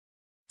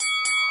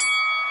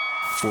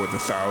For the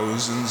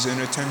thousands in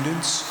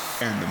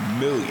attendance and the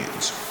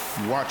millions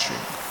watching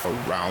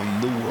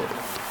around the world,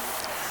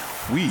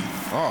 we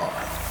are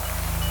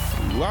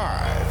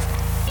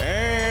live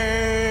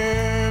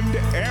and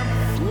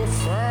amplified.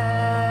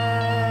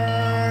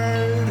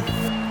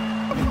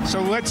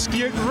 So let's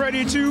get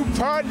ready to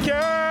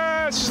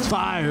podcast.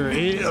 Fire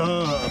it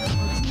up.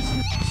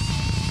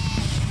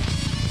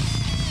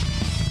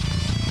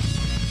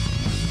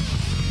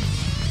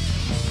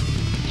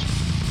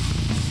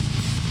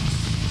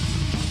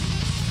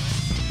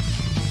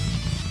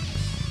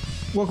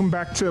 Welcome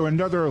back to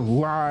another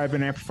live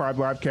and amplified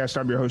livecast.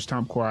 I'm your host,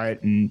 Tom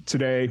Quiet, and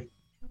today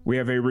we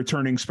have a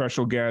returning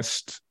special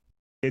guest.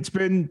 It's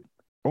been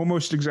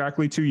almost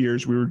exactly 2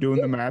 years. We were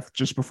doing the math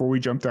just before we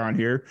jumped on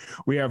here.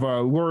 We have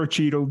Laura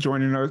Cheadle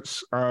joining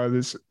us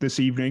this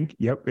evening.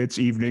 Yep, it's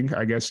evening,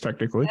 I guess,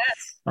 technically.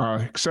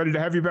 Yes. Excited to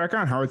have you back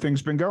on. How are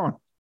things been going?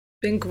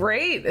 Been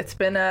great. It's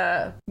been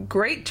a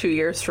great 2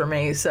 years for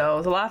me, so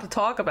there's a lot to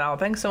talk about.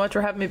 Thanks so much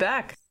for having me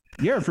back.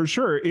 Yeah, for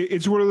sure.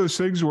 It's one of those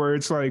things where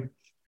it's like,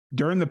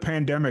 during the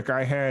pandemic,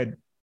 I had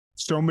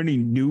so many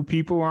new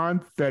people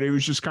on that it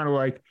was just kind of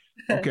like,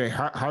 okay,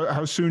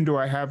 how soon do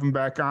I have them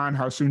back on?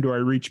 How soon do I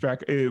reach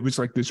back? It was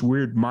like this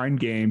weird mind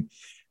game.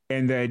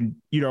 And then,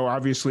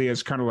 obviously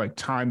as kind of like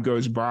time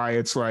goes by,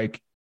 it's like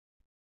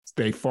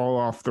they fall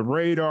off the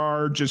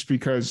radar just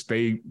because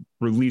they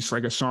release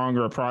like a song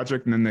or a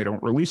project and then they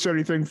don't release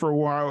anything for a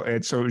while.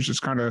 And so it's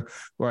just kind of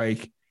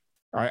like,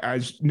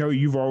 I know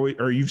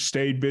you've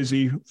stayed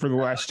busy for the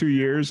last 2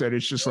 years, and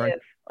it's just like,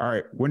 all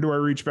right, when do I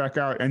reach back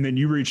out? And then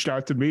you reached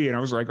out to me and I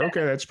was like,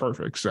 okay, that's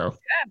perfect. So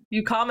yeah,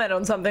 you comment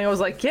on something. I was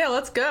like, yeah,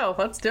 let's go.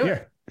 Let's do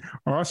it.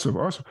 Awesome.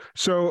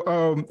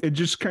 So it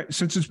just,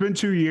 since it's been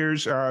 2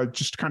 years,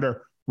 just kind of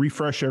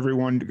refresh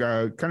everyone,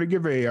 kind of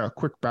give a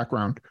quick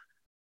background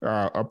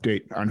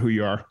update on who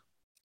you are.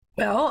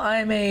 Well,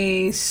 I'm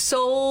a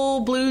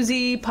soul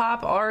bluesy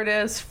pop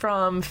artist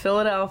from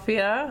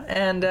Philadelphia,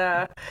 and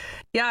I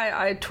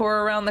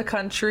tour around the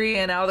country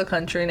and out of the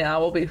country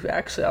now. I'll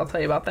tell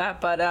you about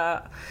that. But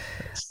I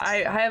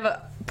have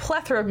a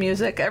plethora of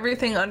music.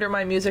 Everything under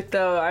my music,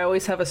 though, I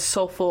always have a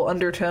soulful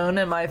undertone,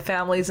 and my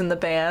family's in the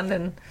band,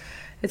 and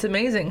it's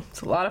amazing.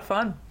 It's a lot of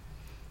fun.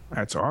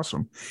 That's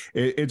awesome.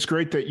 It's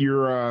great that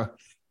you're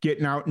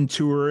getting out and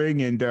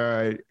touring, and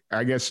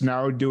I guess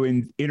now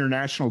doing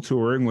international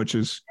touring, which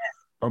is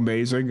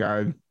amazing.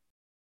 Now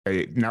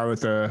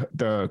that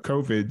the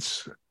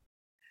COVID's,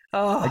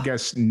 I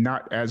guess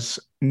not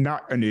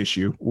an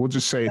issue. We'll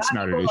just say it's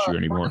not an issue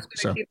anymore.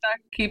 So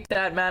keep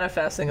that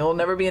manifesting. It will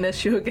never be an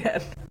issue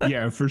again.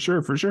 Yeah, for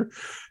sure.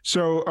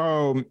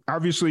 So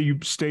obviously you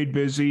stayed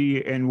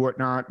busy and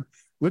whatnot.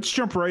 Let's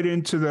jump right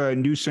into the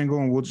new single,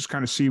 and we'll just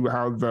kind of see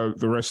how the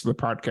rest of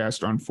the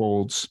podcast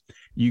unfolds.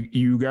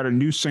 You got a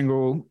new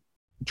single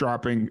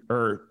dropping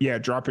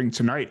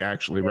tonight,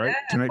 actually, right?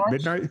 Tonight,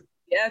 midnight?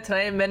 Yeah,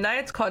 tonight at midnight.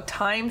 It's called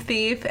Time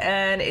Thief,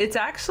 and it's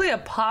actually a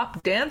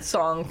pop dance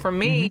song from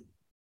me. Mm-hmm.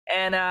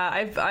 And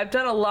I've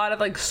done a lot of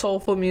like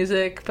soulful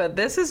music, but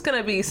this is going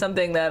to be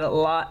something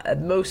that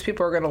most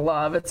people are going to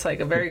love. It's like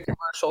a very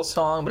commercial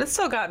song, but it's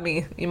still got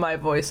my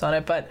voice on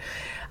it. But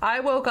I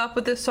woke up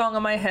with this song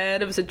in my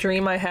head. It was a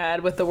dream I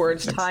had with the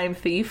words Time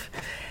Thief.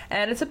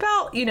 And it's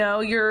about,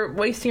 you're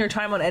wasting your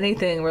time on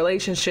anything,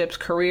 relationships,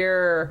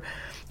 career,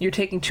 you're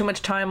taking too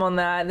much time on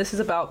that. And this is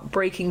about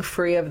breaking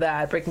free of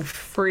that, breaking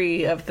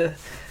free of the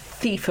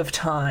thief of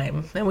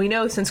time. And we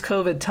know since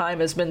COVID, time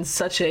has been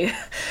such a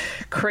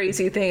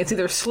crazy thing. It's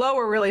either slow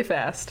or really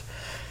fast.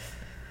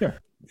 Yeah.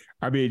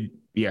 I mean,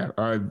 yeah,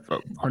 I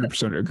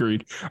 100%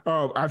 agreed.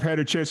 I've had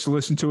a chance to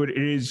listen to it. It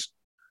is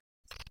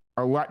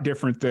a lot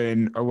different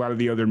than a lot of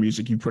the other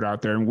music you put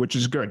out there, which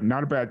is good.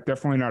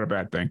 Definitely not a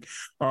bad thing.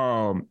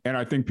 And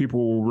I think people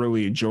will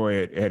really enjoy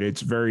it, and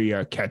it's very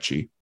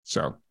catchy.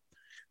 So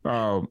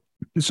how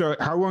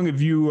long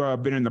have you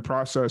been in the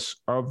process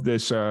of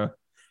this?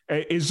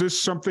 Is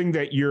this something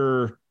that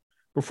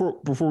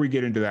before we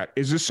get into that,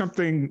 is this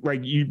something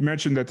like you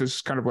mentioned that this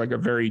is kind of like a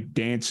very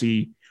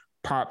dancey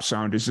pop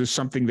sound? Is this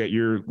something that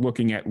you're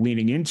looking at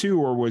leaning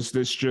into, or was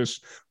this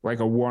just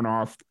like a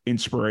one-off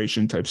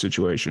inspiration type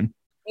situation?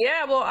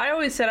 Yeah, well, I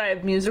always said I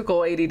have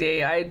musical ADD.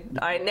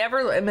 I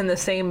never am in the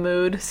same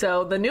mood.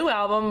 So the new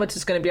album, which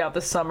is going to be out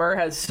this summer,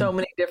 has so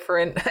many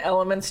different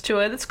elements to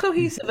it. It's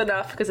cohesive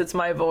enough because it's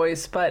my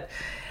voice, but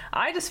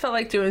I just felt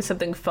like doing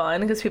something fun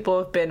because people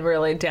have been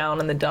really down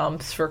in the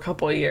dumps for a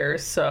couple of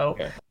years. So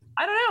okay.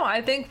 I don't know.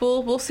 I think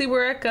we'll see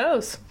where it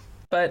goes.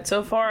 But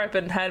so far, I've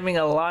been having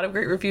a lot of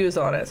great reviews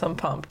on it, so I'm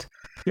pumped.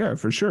 Yeah,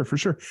 for sure.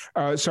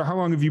 So how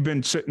long have you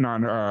been sitting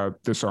on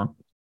this song?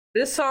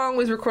 This song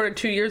was recorded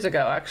 2 years ago,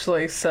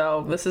 actually.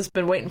 So this has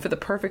been waiting for the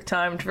perfect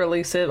time to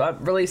release it.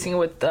 I'm releasing it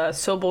with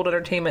So Bold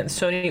Entertainment and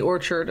Sony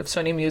Orchard of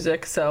Sony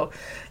Music. So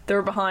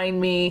they're behind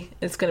me.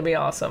 It's going to be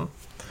awesome.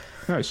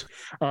 Nice.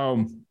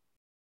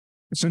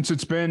 Since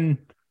it's been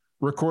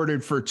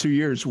recorded for 2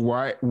 years.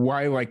 Why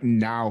like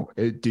now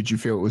did you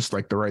feel it was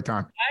like the right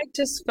time? I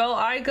just felt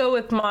I go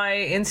with my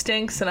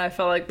instincts, and I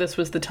felt like this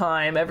was the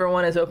time.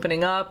 Everyone is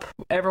opening up.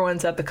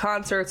 Everyone's at the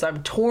concerts.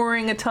 I'm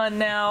touring a ton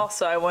now,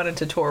 so I wanted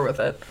to tour with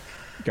it.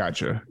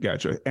 Gotcha.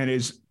 And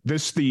is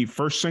this the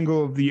first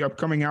single of the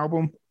upcoming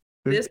album?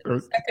 This is the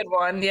second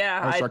one,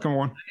 yeah. Second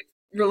one?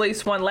 I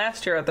released one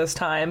last year at this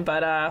time,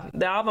 but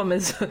the album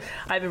is,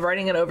 I've been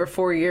writing it over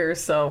 4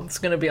 years, so it's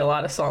going to be a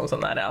lot of songs on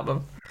that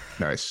album.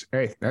 Nice.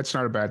 Hey, that's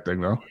not a bad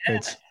thing, though. Yeah.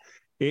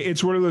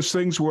 It's one of those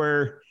things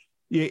where,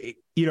 you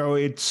know,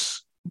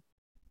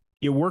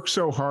 you work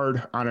so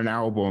hard on an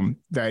album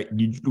that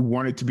you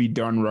want it to be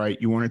done right.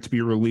 You want it to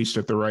be released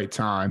at the right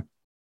time.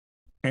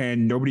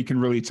 And nobody can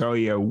really tell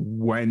you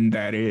when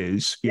that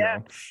is. You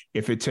know,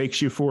 if it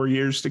takes you 4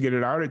 years to get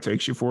it out, it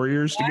takes you 4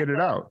 years to get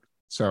it out.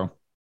 So,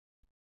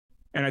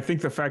 and I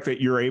think the fact that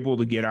you're able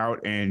to get out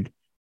and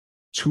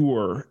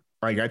tour,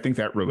 like, I think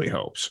that really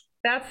helps.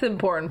 That's the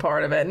important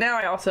part of it. Now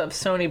I also have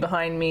Sony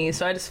behind me,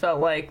 so I just felt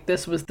like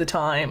this was the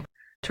time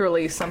to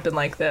release something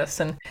like this.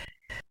 And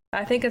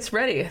I think it's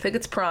ready. I think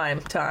it's prime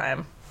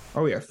time.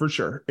 Oh yeah, for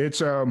sure.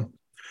 It's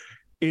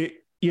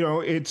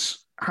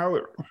it's how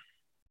it,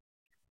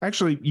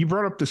 actually, you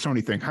brought up the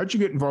Sony thing. How'd you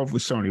get involved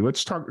with Sony?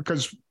 Let's talk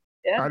because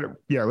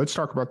let's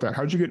talk about that.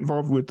 How'd you get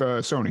involved with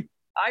Sony?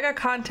 I got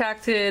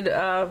contacted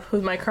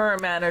with my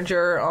current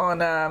manager on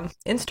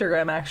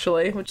Instagram,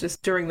 actually, which is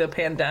during the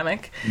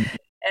pandemic. Mm-hmm.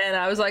 And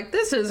I was like,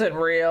 this isn't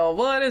real.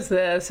 What is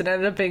this? It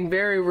ended up being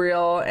very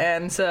real.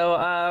 And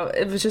so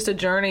it was just a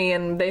journey,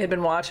 and they had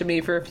been watching me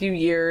for a few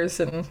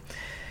years, and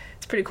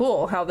it's pretty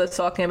cool how this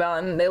all came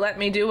about. And they let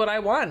me do what I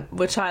want,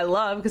 which I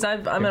love, because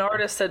I'm an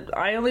artist that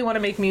I only want to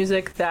make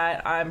music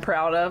that I'm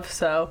proud of.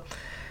 So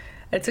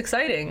it's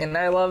exciting, and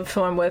I love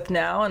who I'm with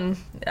now, and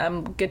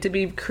I get to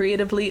be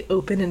creatively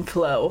open and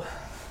flow.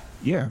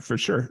 Yeah, for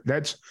sure.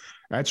 That's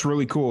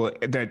really cool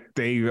that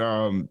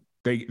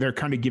they're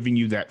kind of giving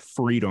you that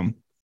freedom.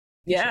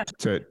 Yeah.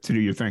 To do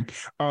your thing.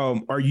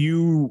 Are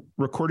you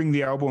recording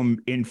the album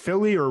in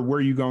Philly, or where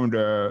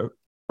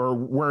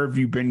have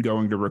you been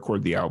going to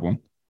record the album?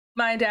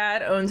 My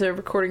dad owns a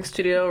recording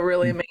studio, a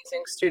really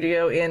amazing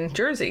studio in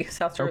Jersey,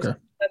 South Jersey. Okay.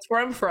 That's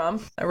where I'm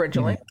from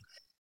originally. Mm-hmm.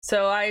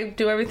 So I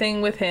do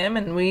everything with him,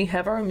 and we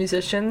have our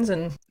musicians,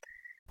 and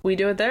we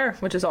do it there,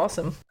 which is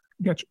awesome.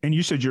 Gotcha. And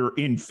you said you're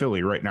in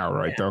Philly right now,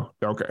 right? Yeah.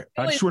 Though. Okay.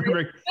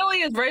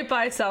 Philly is right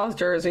by South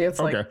Jersey. It's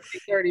like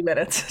 30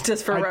 minutes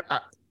just for.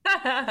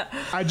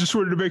 I just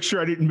wanted to make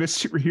sure I didn't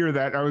mishear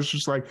that. I was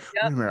just like,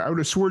 wait a minute, I would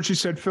have sworn she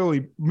said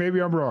Philly. Maybe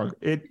I'm wrong.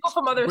 People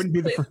from other places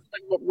in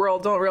the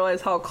world don't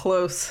realize how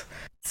close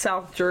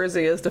South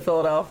Jersey is to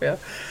Philadelphia.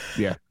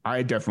 Yeah,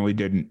 I definitely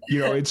didn't. You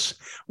know, it's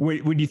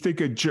when you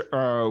think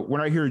of when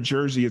I hear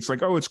Jersey, it's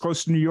like, oh, it's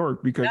close to New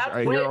York, because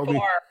I hear all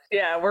the.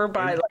 Yeah, we're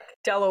by like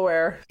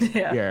Delaware.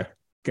 Yeah,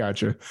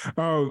 gotcha.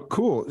 Oh,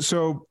 cool.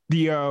 So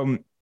the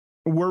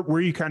where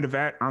are you kind of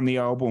at on the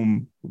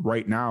album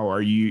right now?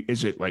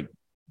 Is it like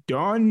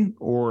done,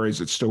 or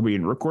is it still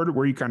being recorded?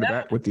 Where are you kind of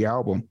at with the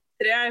album?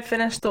 Today I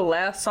finished the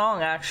last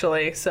song,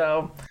 actually,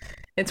 so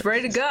it's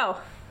ready to go.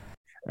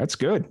 That's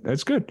good.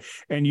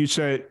 And you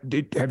said,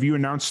 have you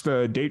announced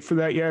the date for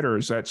that yet, or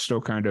is that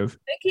still kind of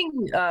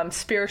thinking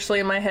spiritually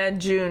in my head?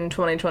 June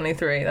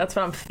 2023. That's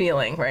what I'm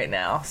feeling right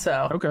now.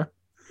 So okay,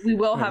 we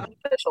will have an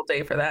official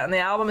date for that, and the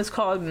album is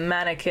called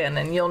Mannequin,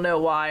 and you'll know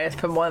why. It's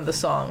from one of the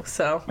songs.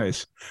 So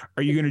nice.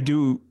 Are you gonna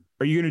do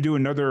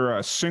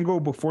another single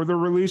before the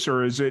release,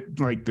 or is it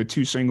like the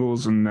two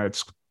singles and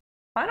that's?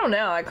 I don't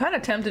know. I kind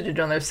of tempted to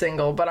do another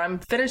single, but I'm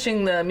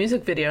finishing the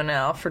music video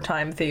now for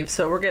Time Thief,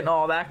 so we're getting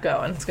all that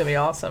going. It's gonna be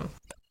awesome.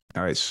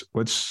 Nice.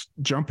 Let's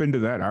jump into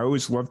that. I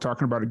always love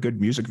talking about a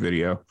good music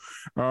video.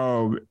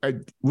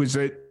 Was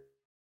it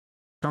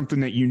something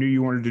that you knew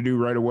you wanted to do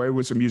right away?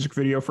 Was a music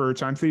video for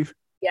Time Thief?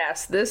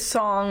 Yes, this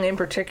song in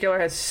particular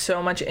has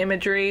so much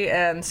imagery,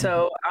 and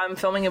so I'm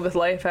filming it with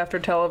Life After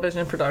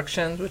Television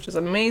Productions, which is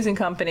an amazing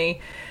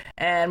company,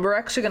 and we're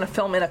actually going to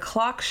film in a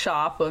clock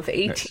shop of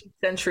 18th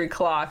century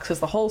clocks,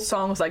 because the whole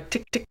song was like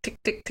tick, tick, tick,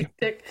 tick, tick,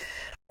 tick.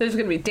 There's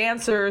going to be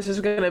dancers,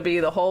 there's going to be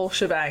the whole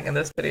shebang in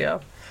this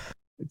video.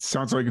 It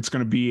sounds like it's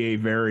going to be a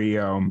very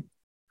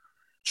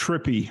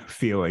trippy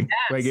feeling.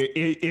 Yes. Like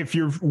if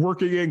you're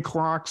working in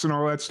clocks and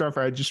all that stuff,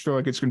 I just feel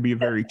like it's going to be a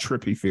very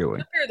trippy feeling.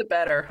 The better the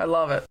better. I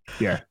love it.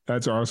 Yeah,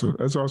 that's awesome.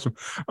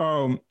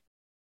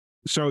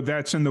 So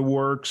that's in the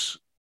works.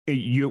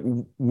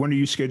 When are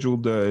you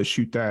scheduled to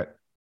shoot that?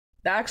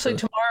 Actually,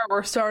 tomorrow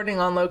we're starting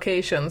on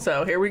location,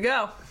 so here we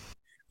go.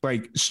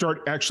 Like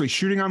start actually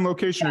shooting on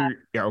location?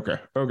 Yeah. Okay.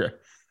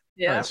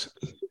 Yeah. Nice.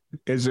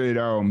 Is it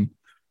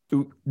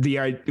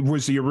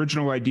was the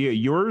original idea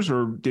yours,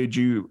 or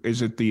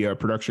is it the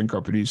production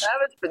company's?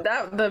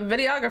 That the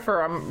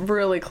videographer I'm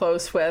really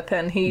close with,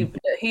 and he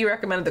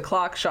recommended the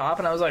clock shop,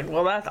 and I was like,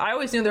 well, I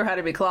always knew there had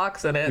to be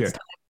clocks in it. It's Time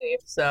Thief,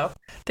 so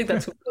I think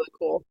that's really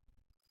cool.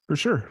 For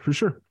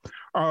sure.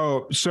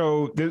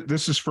 So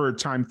this is for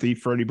Time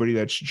Thief for anybody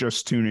that's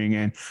just tuning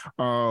in.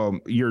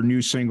 Your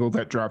new single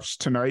that drops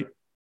tonight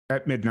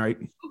at midnight.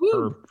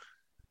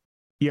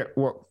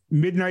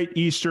 midnight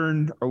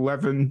Eastern,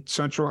 11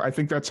 Central. I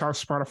think that's how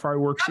Spotify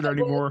works it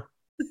anymore.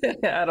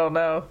 I don't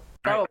know.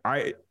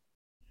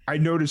 I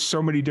noticed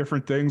so many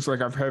different things.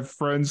 Like I've had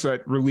friends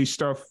that release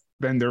stuff,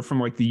 then they're from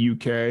like the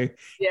UK, and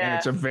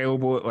it's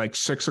available at like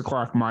 6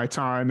 o'clock my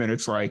time, and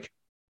it's like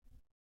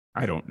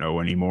I don't know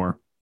anymore.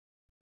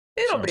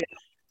 It'll be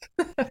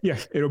yeah,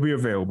 it'll be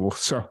available.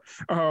 So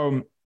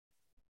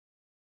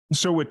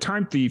with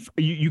Time Thief,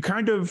 you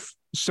kind of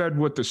said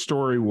what the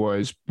story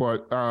was,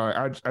 but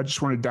I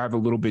just want to dive a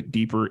little bit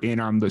deeper in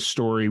on the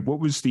story. What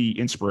was the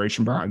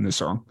inspiration behind the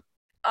song?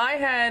 I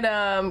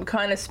had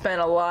kind of spent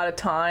a lot of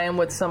time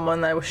with someone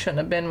that I shouldn't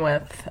have been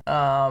with.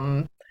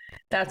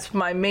 That's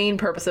my main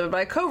purpose of it. But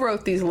I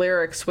co-wrote these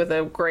lyrics with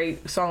a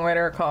great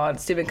songwriter called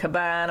Stephen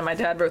Caban, and my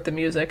dad wrote the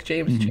music,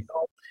 James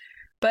Cheadle.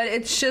 But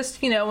it's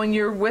just, when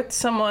you're with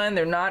someone,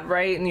 they're not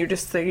right, and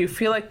you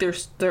feel like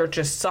they're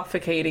just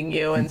suffocating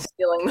you and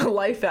stealing the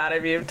life out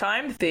of you.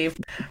 Time thief.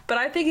 But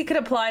I think it could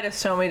apply to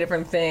so many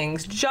different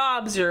things.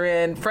 Jobs you're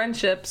in,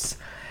 friendships.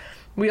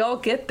 We all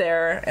get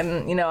there,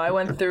 and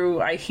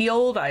I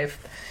healed, I've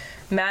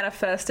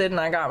manifested, and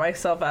I got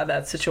myself out of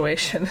that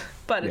situation.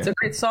 But it's a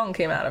great song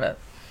came out of it.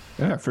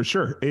 Yeah, for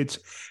sure. It's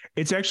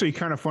actually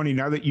kind of funny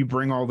now that you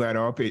bring all that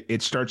up.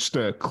 It starts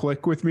to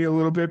click with me a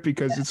little bit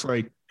because it's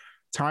like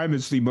time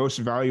is the most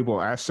valuable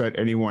asset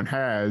anyone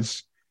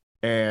has,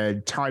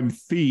 and time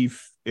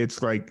thief.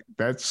 It's like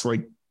that's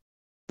like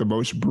the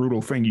most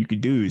brutal thing you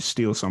could do is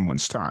steal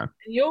someone's time.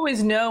 You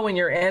always know when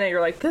you're in it, you're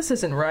like, this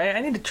isn't right. I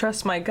need to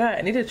trust my gut.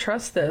 I need to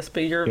trust this.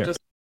 But you're just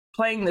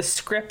playing the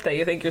script that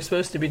you think you're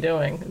supposed to be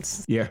doing.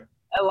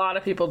 A lot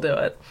of people do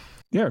it.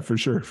 Yeah, for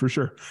sure. For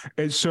sure.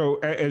 And so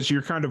as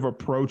you're kind of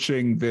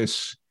approaching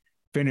this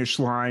finish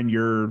line,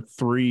 you're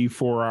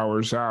 3-4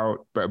 hours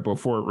out, but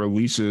before it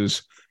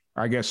releases,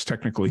 I guess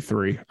technically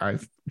 3. I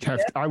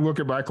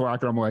look at my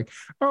clock and I'm like,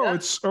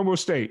 it's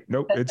almost 8.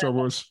 Nope. It's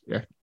almost,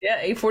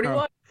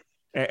 8:41.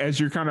 As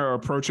you're kind of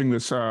approaching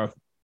this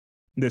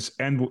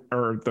end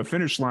or the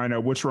finish line,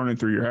 what's running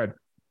through your head?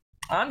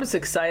 I'm just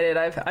excited.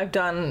 I've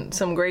done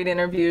some great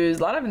interviews,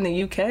 a lot of in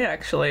the UK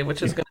actually,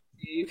 which is going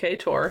to be a UK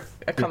tour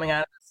coming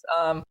out of this.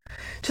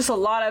 Just a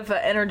lot of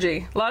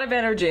energy.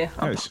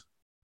 Nice.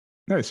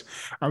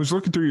 I was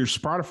looking through your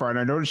Spotify and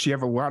I noticed you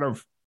have a lot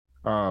of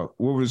what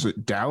was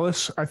it,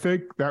 Dallas? I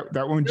think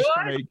that one just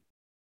kind of.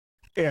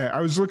 Yeah, I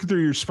was looking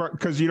through your spot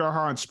because you know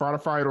how on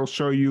Spotify it'll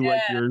show you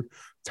like your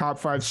top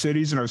 5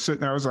 cities, and I was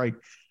sitting there, I was like,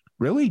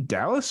 really,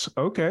 Dallas?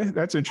 Okay,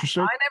 that's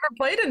interesting. I never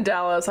played in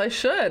Dallas. I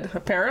should,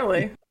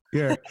 apparently.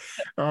 Yeah.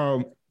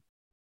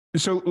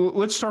 So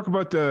let's talk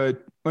about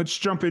let's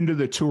jump into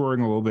the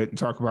touring a little bit and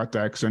talk about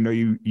that, because I know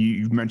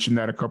you've mentioned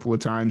that a couple of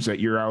times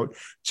that you're out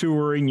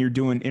touring, you're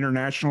doing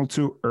international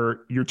tour,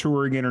 or you're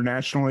touring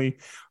internationally.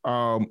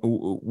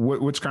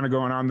 What's kind of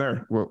going on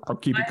there? Well, I'll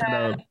keep it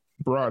kind of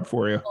broad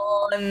for you.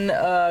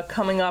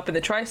 Coming up in the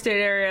tri-state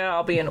area,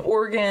 I'll be in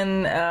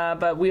Oregon,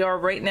 but we are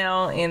right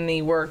now in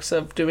the works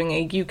of doing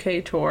a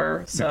UK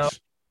tour. So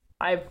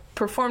I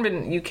performed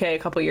in UK a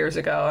couple years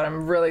ago, and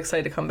I'm really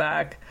excited to come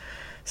back.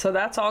 So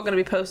that's all going to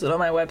be posted on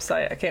my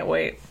website. I can't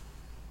wait.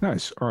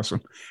 Nice,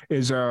 awesome.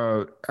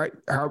 How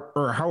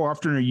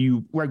often are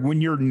you, like, when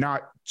you're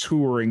not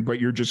touring but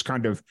you're just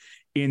kind of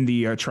in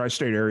the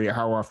tri-state area?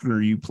 How often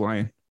are you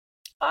playing?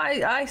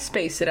 I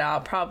space it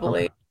out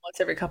probably. Once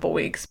every couple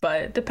weeks,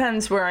 but it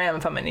depends where I am.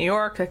 If I'm in New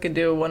York, I could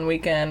do one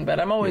weekend, but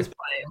I'm always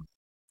playing.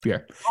 Yeah.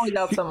 Always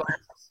out somewhere.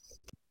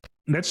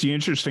 That's the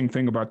interesting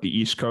thing about the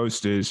East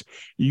Coast is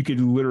you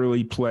could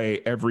literally play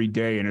every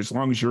day. And as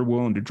long as you're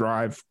willing to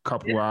drive a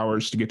couple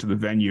hours to get to the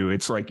venue,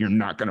 it's like you're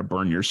not going to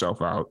burn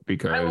yourself out.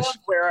 Because I love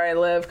where I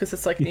live because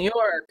it's like New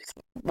York,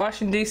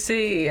 Washington,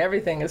 D.C.,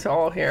 everything is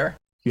all here.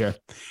 Yeah,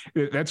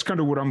 that's kind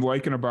of what I'm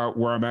liking about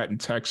where I'm at in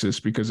Texas,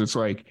 because it's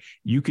like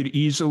you could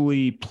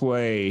easily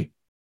play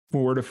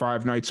 4 to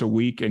 5 nights a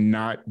week and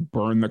not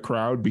burn the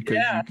crowd,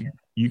 because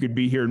you could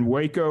be here in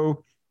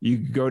Waco, you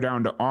could go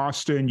down to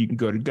Austin, you can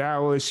go to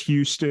Dallas,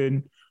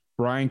 Houston,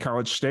 Bryan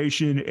College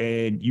Station,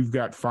 and you've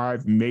got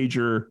 5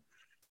 major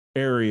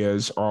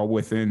areas all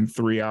within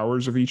 3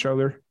 hours of each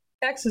other.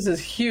 Texas is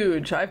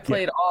huge. I've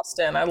played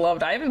Austin. I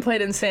loved it. I even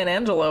played in San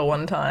Angelo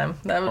one time.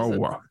 That was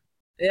wow.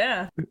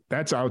 Yeah.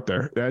 That's out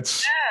there.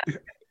 That's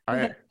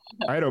I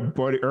had a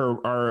buddy,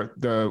 or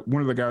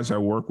one of the guys I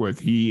work with.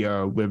 He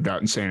lived out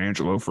in San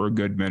Angelo for a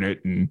good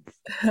minute, and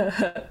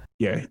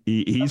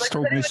he's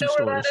told me some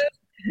stories.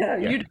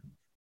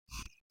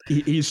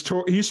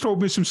 He's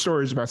told me some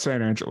stories about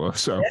San Angelo.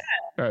 So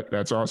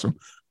that's awesome.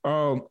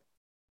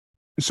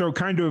 So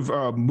kind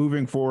of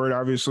moving forward,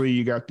 obviously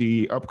you got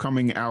the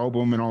upcoming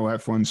album and all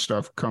that fun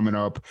stuff coming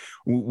up.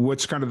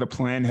 What's kind of the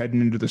plan heading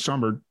into the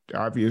summer?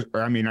 I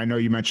mean, I know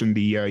you mentioned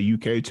the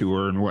UK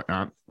tour and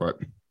whatnot, but.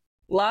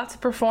 Lots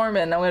of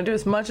performing. I'm going to do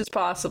as much as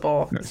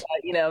possible. Nice.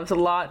 It's a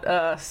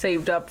lot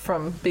saved up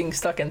from being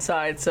stuck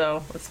inside,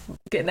 so it's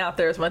getting out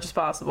there as much as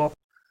possible.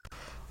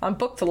 I'm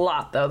booked a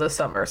lot, though, this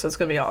summer, so it's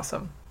going to be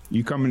awesome.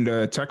 You coming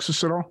to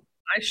Texas at all?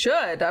 I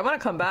should. I want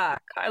to come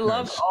back. I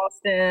love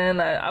Austin.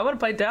 I want to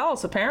play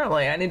Dallas,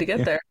 apparently. I need to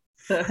get there.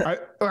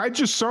 I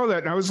just saw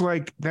that and I was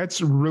like,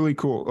 that's really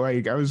cool.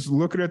 Like I was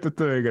looking at the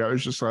thing and I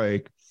was just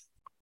like,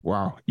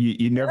 wow,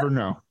 you never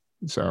know.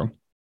 So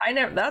I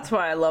never. That's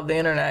why I love the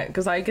internet,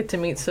 because I get to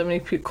meet so many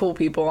cool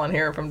people on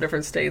here from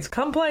different states.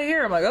 Come play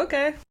here. I'm like,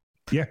 okay.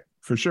 yeah,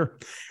 for sure.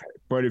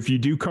 But if you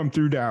do come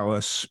through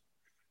Dallas,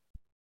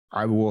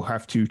 I will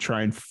have to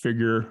try and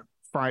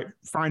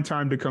find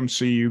time to come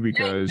see you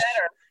because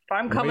if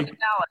I'm coming to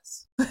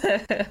Dallas.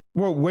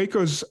 well,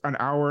 Waco's an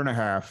hour and a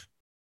half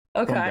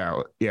from Okay.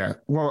 Dallas. Yeah.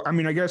 Well, I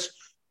mean, I guess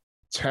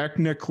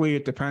technically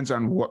it depends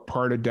on what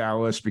part of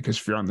Dallas, because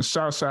if you're on the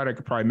south side, I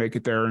could probably make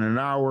it there in an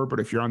hour. But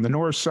if you're on the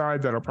north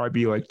side, that'll probably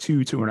be like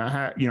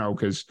 2.5,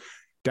 because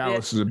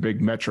Dallas is a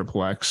big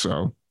metroplex.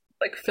 So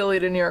Like Philly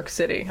to New York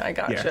City. I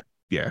gotcha.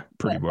 yeah,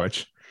 pretty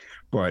much.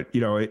 But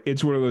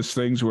it's one of those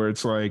things where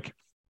it's like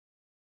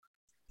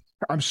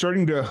I'm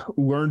starting to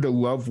learn to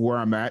love where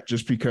I'm at,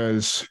 just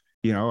because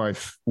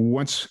I've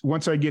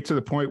once I get to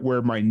the point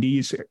where my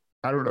knees,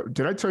 I don't know,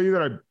 did I tell you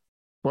that I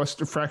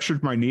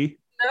fractured my knee?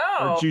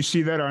 Or No. did you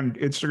see that on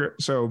Instagram?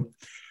 So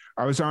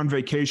I was on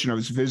vacation. I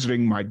was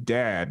visiting my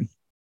dad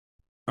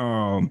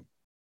down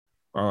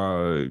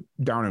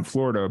in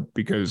Florida,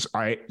 because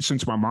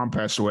since my mom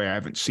passed away, I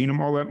haven't seen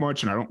him all that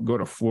much and I don't go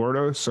to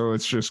Florida. So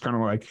it's just kind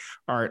of like,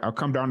 all right, I'll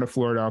come down to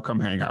Florida. I'll come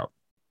hang out.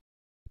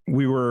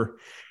 It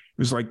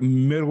was like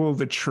middle of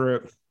the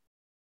trip.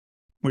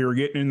 We were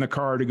getting in the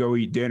car to go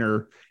eat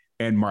dinner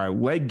and my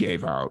leg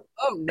gave out.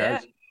 Oh, no.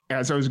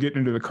 As I was getting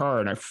into the car,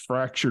 and I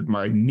fractured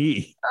my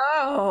knee.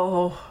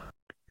 Oh.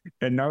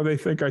 And now they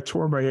think I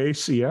tore my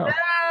ACL.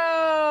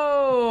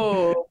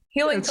 No.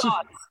 Healing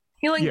thoughts.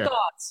 Healing yeah.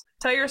 thoughts.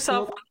 Tell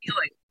yourself I'm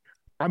healing.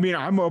 I mean,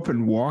 I'm up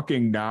and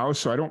walking now,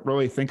 so I don't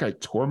really think I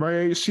tore my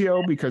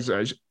ACL, because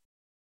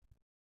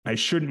I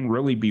shouldn't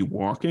really be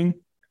walking.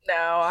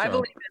 No, I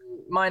believe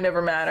in mind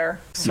over matter.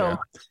 So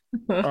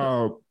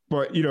yeah.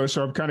 But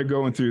so I'm kind of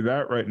going through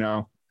that right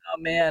now. Oh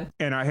man.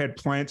 And I had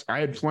plans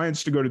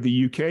to go to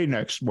the UK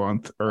next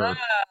month,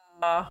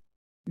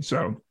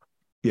 so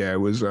yeah, it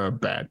was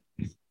bad.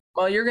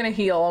 Well, you're gonna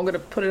heal. I'm gonna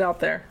put it out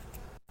there.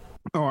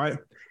 Oh,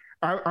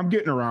 I'm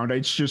getting around.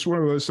 It's just one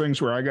of those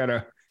things where I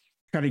gotta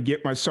kind of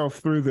get myself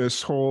through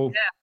this whole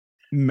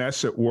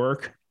mess at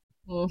work,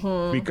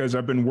 because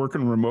I've been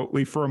working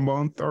remotely for a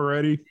month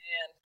already,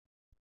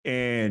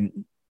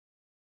 and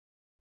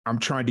I'm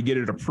trying to get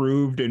it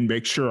approved and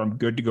make sure I'm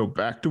good to go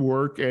back to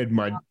work. And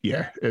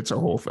it's a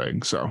whole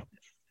thing. So,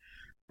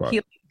 but,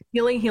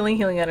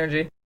 healing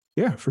energy.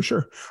 Yeah, for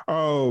sure.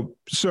 Oh,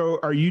 so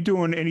are you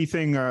doing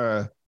anything?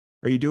 Are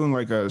you doing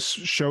like a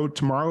show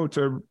tomorrow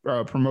to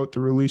promote the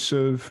release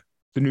of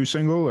the new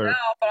single? Or? No,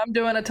 but I'm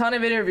doing a ton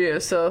of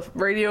interviews. So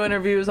radio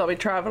interviews. I'll be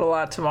traveling a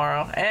lot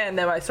tomorrow, and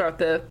then I start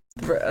the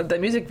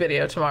music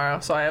video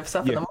tomorrow. So I have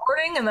stuff in the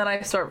morning, and then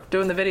I start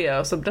doing the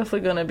video. So I'm definitely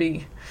going to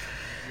be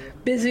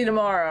busy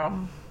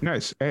tomorrow.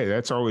 Nice. Hey,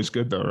 that's always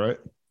good though, right?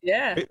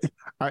 Yeah.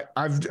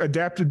 I've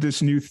adapted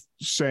this new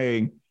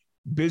saying: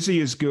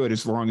 busy is good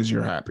as long as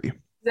you're happy.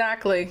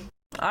 Exactly.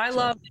 I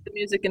love the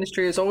music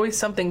industry. It's always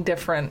something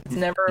different. It's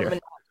never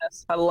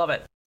monotonous. I love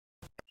it.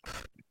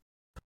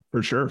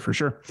 For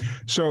sure.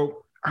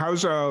 So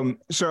how's so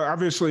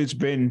obviously it's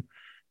been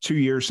 2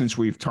 years since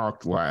we've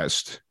talked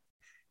last.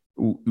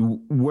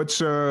 What's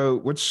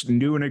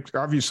new and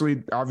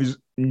obviously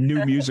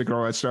new music and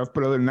all that stuff,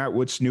 but other than that,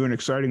 what's new and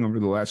exciting over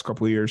the last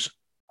couple of years?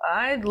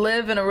 I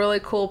live in a really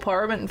cool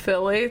apartment in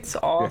Philly. It's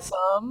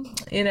awesome.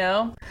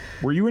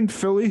 Were you in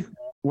Philly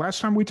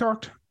last time we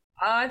talked?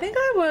 I think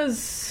I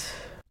was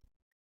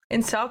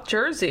in South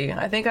Jersey.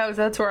 I think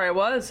that's where I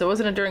was. It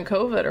wasn't during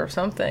COVID or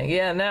something.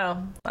 Yeah,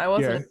 no, I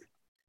wasn't. Yeah.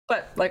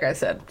 But like I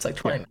said, it's like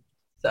 20 minutes.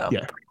 So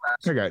yeah,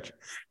 I got you.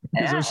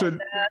 Because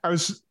I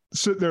was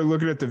sitting there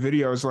looking at the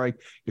video. I was like,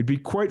 it'd be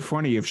quite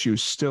funny if she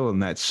was still in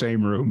that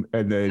same room.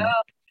 And then,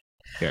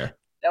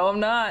 No, I'm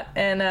not.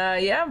 And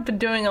I've been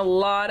doing a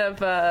lot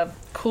of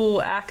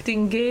cool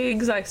acting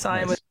gigs. I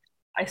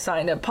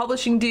signed a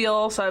publishing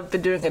deal, so I've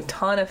been doing a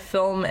ton of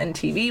film and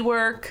TV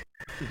work.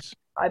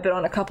 I've been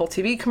on a couple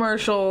TV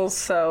commercials,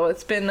 so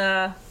it's been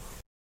a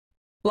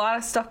lot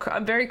of stuff.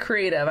 I'm very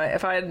creative.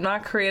 If I'm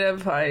not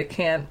creative, I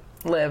can't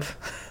live.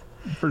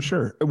 For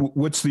sure.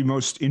 What's the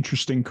most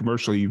interesting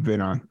commercial you've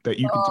been on that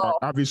you can talk,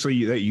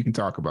 obviously that you can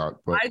talk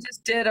about? But I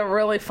just did a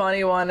really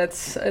funny one.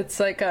 It's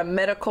like a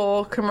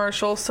medical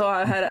commercial, so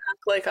I had to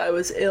act like I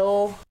was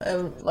ill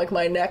and like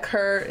my neck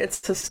hurt.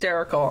 It's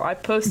hysterical. I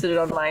posted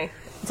it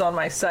it's on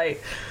my site.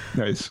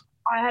 Nice.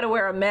 I had to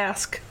wear a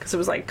mask because it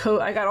was like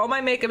I got all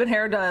my makeup and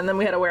hair done, and then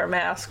we had to wear a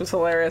mask. It was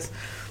hilarious.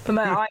 But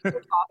my eyes were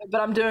popping.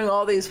 But I'm doing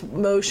all these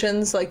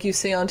motions like you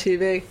see on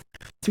TV.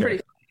 It's pretty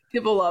funny.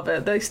 People love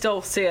it. They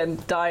still see it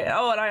and die.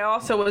 Oh, and I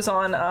also was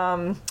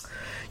on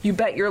You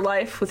Bet Your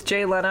Life with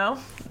Jay Leno.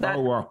 Oh,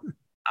 wow.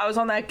 I was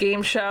on that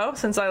game show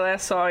since I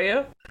last saw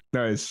you.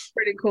 Nice.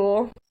 Pretty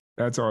cool.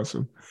 That's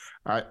awesome.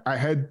 I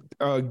had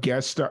a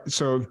guest.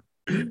 So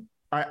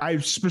I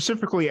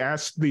specifically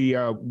asked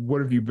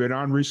what have you been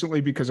on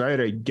recently, because I had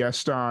a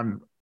guest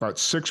on about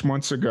 6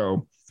 months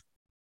ago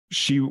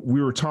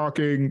we were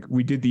talking,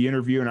 we did the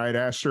interview, and I had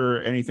asked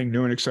her anything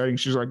new and exciting.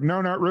 She's like,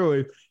 no, not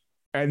really.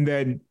 And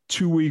then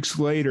 2 weeks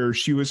later,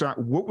 she was on,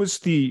 what was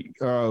the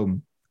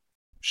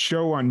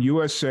show on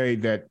USA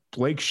that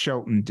Blake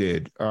Shelton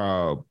did?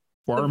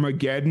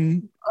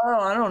 Barmageddon. Oh,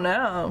 I don't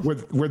know.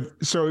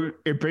 So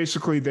it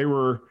basically, they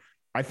were,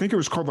 I think it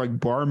was called like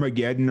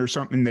Barmageddon or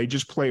something. They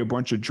just play a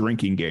bunch of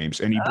drinking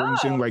games, and he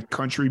brings in like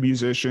country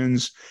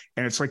musicians,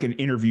 and it's like an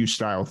interview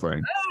style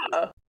thing.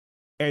 Oh.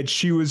 And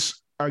she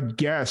was a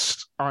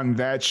guest on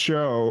that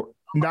show,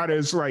 not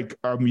as like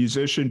a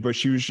musician, but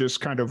she was just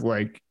kind of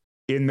like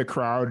in the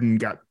crowd and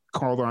got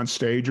called on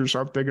stage or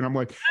something. And I'm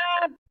like,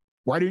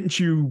 why didn't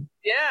you?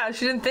 Yeah,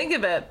 she didn't think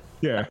of it.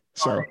 Yeah.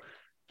 So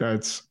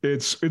it's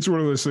one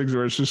of those things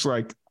where it's just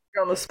like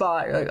you're on the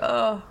spot. You're like,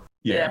 oh,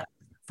 yeah.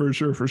 For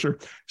sure.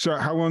 So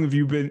how long have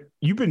you've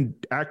been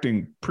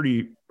acting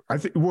pretty, I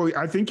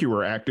think you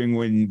were acting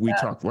when we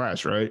talked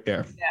last, right?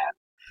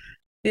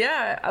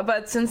 Yeah,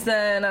 but since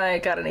then I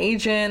got an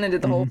agent and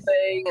did the whole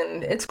thing,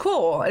 and it's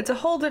cool. It's a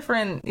whole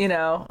different,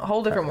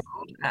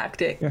 world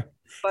acting. Yeah.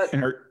 But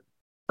and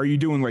are you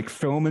doing like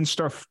film and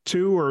stuff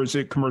too, or is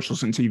it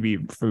commercials and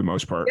TV for the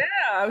most part?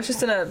 Yeah, I was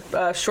just in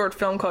a short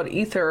film called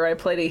Ether. I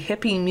played a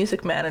hippie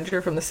music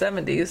manager from the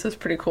 70s. It's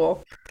pretty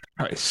cool.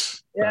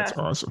 Nice. Yeah. That's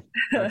awesome.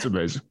 That's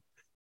amazing.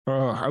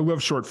 I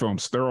love short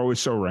films. They're always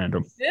so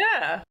random.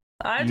 Yeah.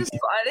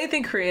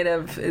 Anything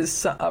creative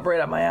is right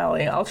up my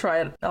alley. I'll try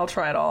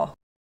it all.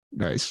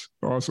 Nice.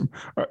 Awesome.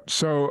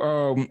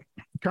 So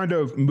kind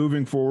of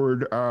moving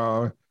forward,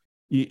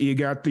 you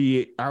got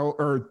the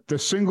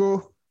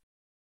single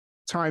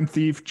Time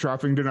Thief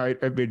dropping tonight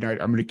at midnight.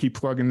 I'm going to keep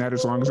plugging that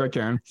as long as I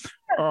can.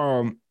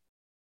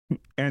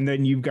 And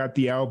then you've got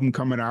the album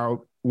coming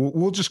out.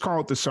 We'll just call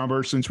it the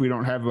summer, since we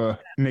don't have an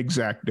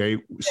exact date.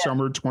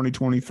 Summer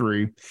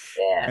 2023.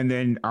 Yeah. And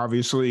then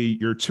obviously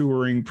you're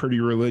touring pretty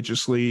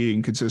religiously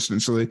and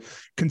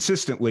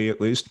consistently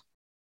at least.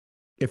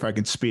 If I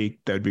could speak,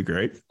 that'd be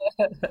great.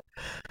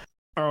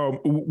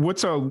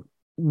 What's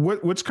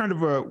kind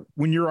of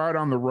when you're out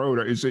on the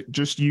road, is it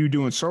just you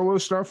doing solo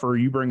stuff, or are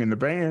you bringing the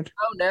band?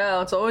 Oh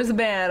no, it's always the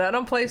band. I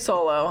don't play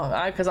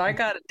solo because I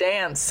gotta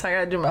dance. I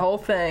gotta do my whole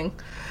thing.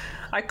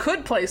 I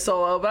could play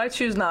solo, but I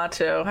choose not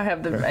to. I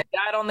have my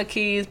dad on the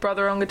keys,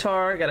 brother on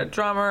guitar, I got a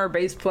drummer,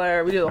 bass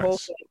player. We do the whole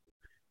thing.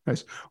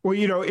 Nice. Well,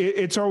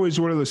 it's always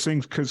one of those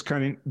things, because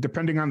kind of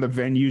depending on the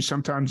venue,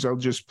 sometimes they'll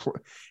just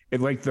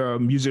like the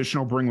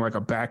musician will bring like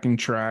a backing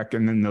track,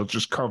 and then they'll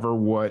just cover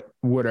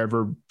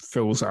whatever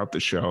fills out the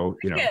show.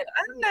 Yeah, I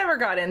never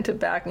got into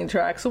backing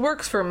tracks. It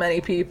works for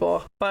many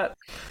people, but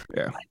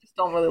I just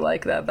don't really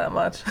like that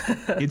much.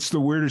 It's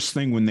the weirdest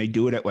thing when they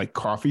do it at like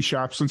coffee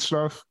shops and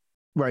stuff.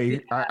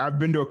 Like I've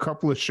been to a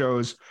couple of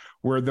shows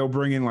where they'll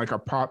bring in like a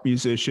pop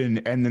musician,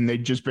 and then they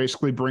just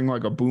basically bring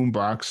like a boom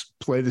box,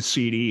 play the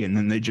CD, and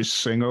then they just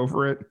sing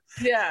over it.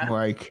 Yeah.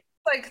 Like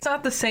it's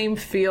not the same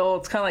feel.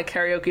 It's kind of like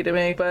karaoke to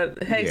me,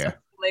 but hey, some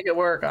people make it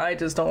work. I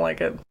just don't like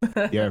it.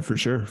 Yeah, for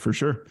sure.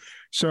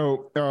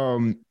 So,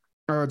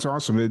 it's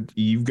awesome.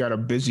 You've got a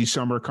busy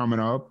summer coming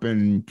up,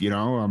 and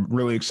I'm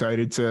really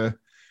excited to,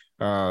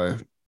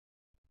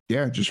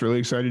 just really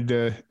excited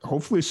to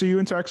hopefully see you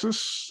in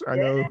Texas. I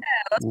know.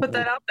 Let's put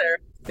that out there.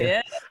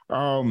 Yeah.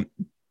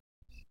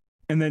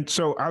 And then,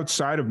 so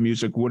outside of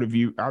music, what have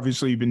you?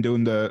 Obviously, you've been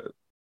doing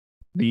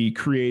the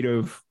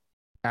creative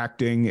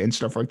acting and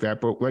stuff like that.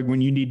 But like when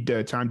you need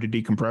time to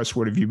decompress,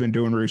 what have you been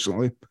doing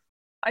recently?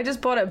 I just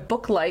bought a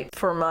book light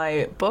for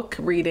my book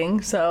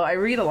reading, so I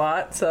read a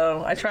lot.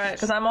 So I try it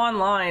because I'm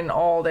online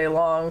all day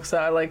long. So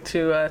I like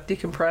to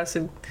decompress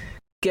and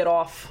get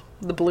off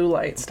the blue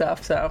light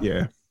stuff. So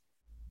yeah,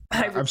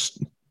 I got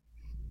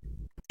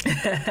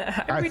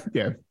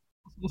you.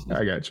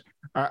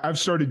 I've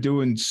started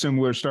doing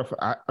similar stuff.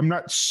 I'm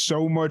not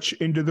so much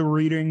into the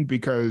reading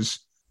because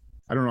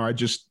I don't know. I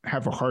just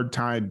have a hard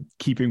time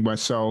keeping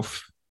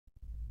myself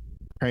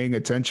paying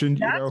attention.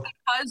 That's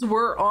because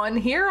we're on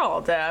here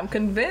all day. I'm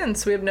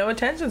convinced we have no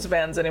attention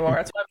spans anymore.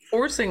 That's why I'm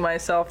forcing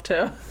myself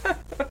to.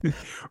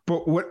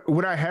 But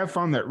what I have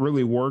found that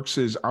really works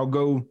is I'll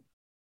go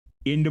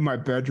into my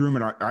bedroom,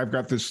 and I've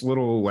got this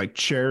little like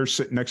chair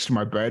sitting next to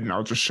my bed, and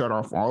I'll just shut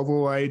off all the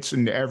lights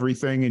and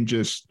everything and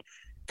just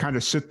kind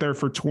of sit there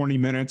for 20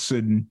 minutes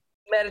and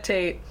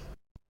meditate.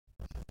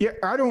 Yeah,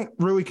 I don't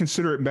really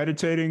consider it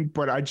meditating,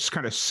 but I just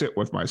kind of sit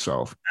with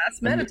myself. That's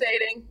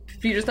meditating.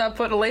 If you just not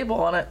put a label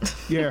on it.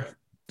 Yeah,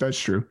 that's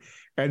true.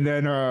 And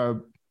then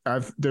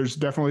there's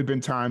definitely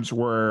been times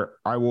where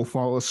I will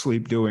fall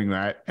asleep doing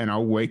that, and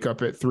I'll wake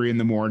up at 3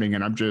 a.m.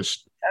 and I'm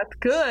just that's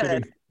good.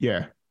 sitting.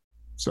 Yeah.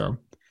 So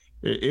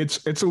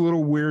it's a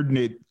little weird, and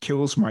it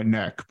kills my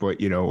neck, but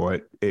you know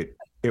what? It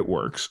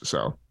works.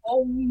 So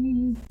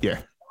yeah.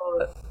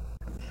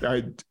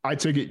 I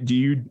take it.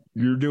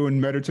 You're doing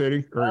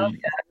meditating? Or I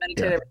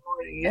meditate every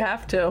morning. You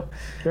have to.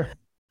 Yeah.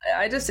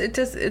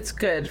 It's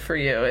good for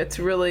you. It's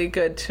really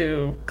good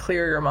to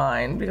clear your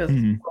mind because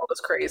the world is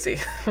crazy.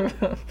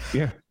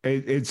 Yeah,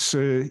 it's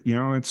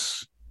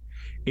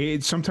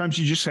sometimes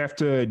you just have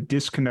to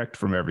disconnect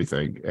from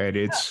everything, and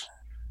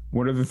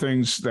One of the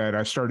things that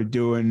I started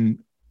doing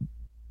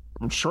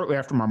shortly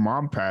after my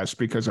mom passed,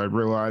 because I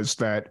realized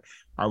that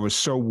I was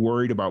so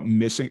worried about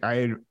missing. I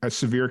had a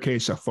severe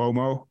case of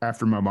FOMO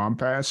after my mom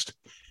passed.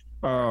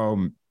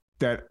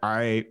 That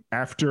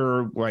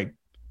after like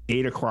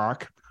 8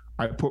 o'clock,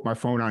 I put my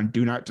phone on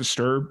do not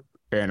disturb,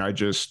 and I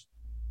just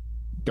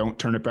don't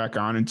turn it back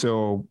on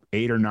until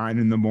 8 or 9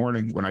 in the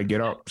morning when I get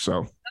up.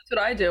 So That's what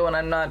I do when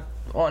I'm not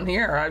on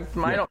here. I don't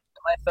get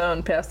my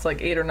phone past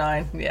like 8 or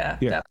 9. Yeah.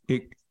 yeah,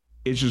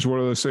 it's just one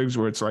of those things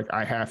where it's like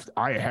I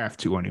have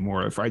to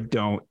anymore. If I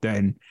don't,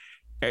 then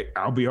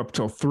I'll be up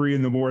till 3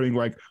 in the morning.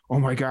 Like, oh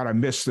my god, I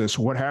missed this.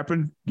 What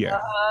happened? Yeah.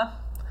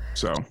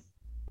 So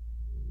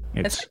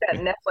it's like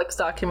that Netflix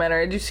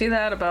documentary. Did you see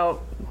that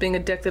about being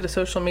addicted to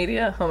social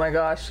media? Oh my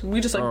gosh,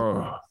 we just like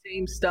the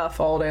same stuff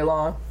all day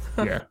long.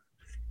 Yeah,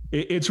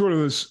 it's one of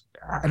those.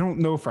 I don't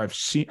know if I've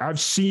seen.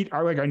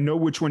 I know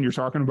which one you're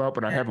talking about,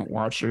 but I haven't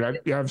watched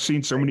it. I've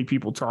seen so many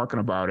people talking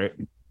about it.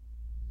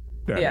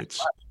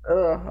 It's.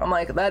 I'm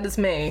like, that is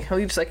me.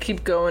 You just like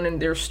keep going in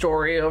their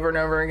story over and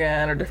over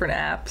again, or different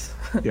apps.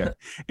 Yeah,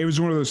 it was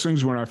one of those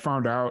things when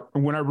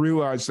I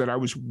realized that I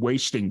was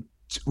wasting.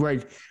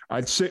 Like,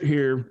 I'd sit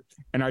here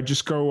and I'd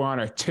just go on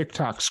a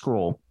TikTok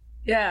scroll.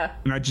 Yeah.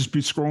 And I'd just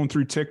be scrolling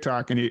through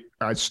TikTok, and it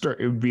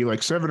would be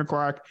like 7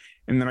 o'clock,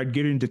 and then I'd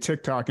get into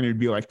TikTok and it'd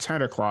be like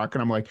 10 o'clock.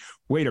 And I'm like,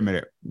 wait a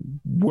minute,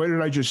 what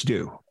did I just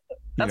do?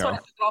 That's why I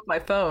took it off my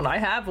phone. I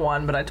have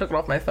one, but I took it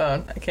off my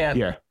phone. I can't.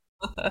 Yeah.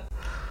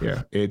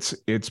 Yeah,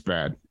 it's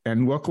bad.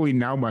 And luckily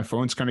now my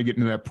phone's kind of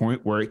getting to that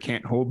point where it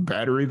can't hold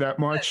battery that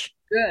much.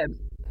 Good.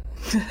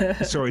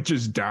 So it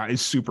just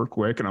dies super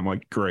quick, and I'm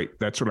like, great,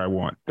 that's what I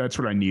want. That's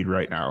what I need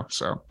right now.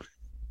 So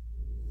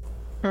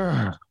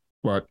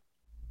but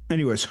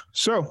anyways,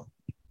 so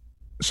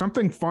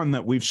something fun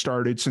that we've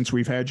started since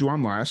we've had you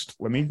on last.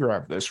 Let me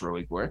grab this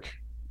really quick.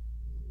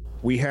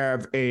 We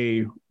have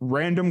a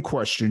random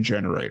question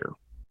generator.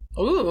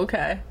 Ooh,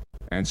 okay.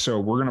 And so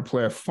we're going to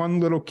play a fun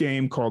little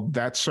game called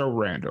That's So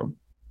Random.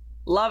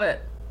 Love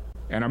it.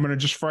 And I'm going to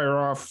just fire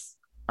off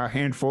a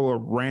handful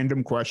of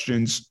random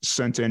questions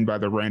sent in by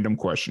the random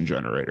question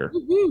generator.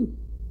 Woo-hoo.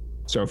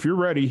 So if you're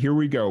ready, here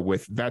we go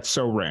with That's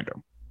So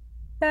Random.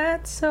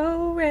 That's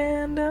so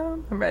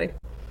random. I'm ready.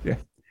 Yeah,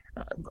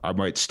 I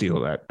might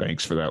steal that.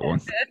 Thanks for that one.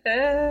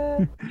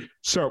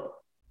 So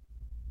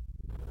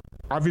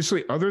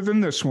obviously, other than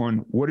this one,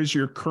 what is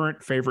your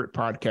current favorite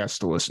podcast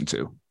to listen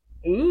to?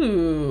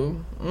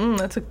 Ooh,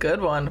 that's a good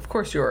one. Of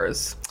course,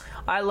 yours.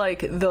 I like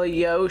The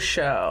Yo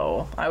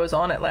Show. I was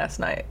on it last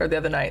night or the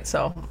other night,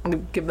 so I'm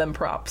gonna give them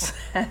props.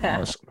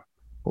 Awesome.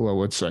 Hold on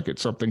 1 second.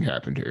 Something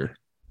happened here.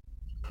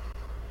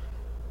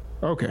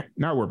 Okay,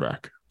 now we're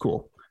back.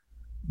 Cool.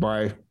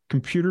 My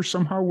computer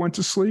somehow went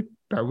to sleep.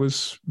 That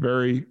was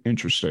very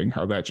interesting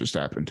how that just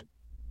happened.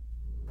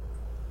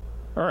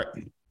 All right.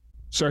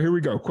 So here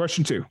we go.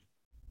 Question 2.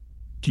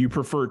 Do you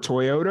prefer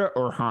Toyota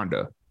or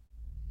Honda?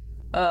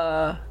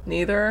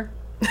 Neither.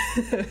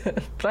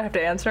 Do I have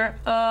to answer?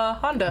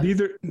 Honda.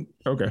 Neither.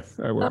 Okay,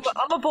 that works.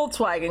 I'm a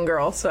Volkswagen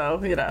girl, so,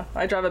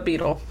 I drive a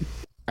Beetle.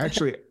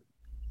 Actually,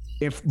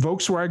 if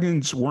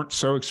Volkswagens weren't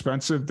so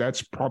expensive,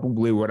 that's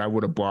probably what I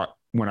would have bought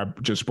when I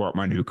just bought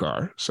my new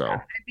car. So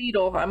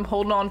Beetle, I'm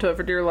holding on to it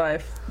for dear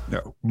life.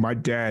 No, my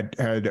dad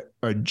had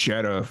a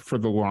Jetta for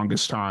the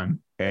longest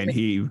time, and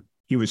he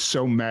was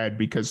so mad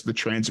because the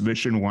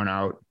transmission went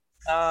out.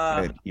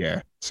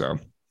 Yeah. So,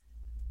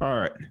 all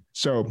right.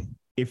 So,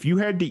 if you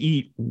had to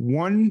eat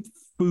one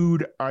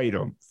food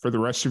item for the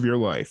rest of your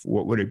life,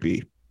 what would it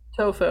be?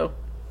 Tofu.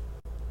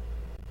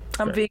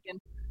 I'm vegan.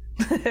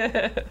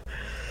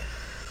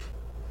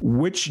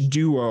 Which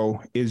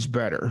duo is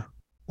better?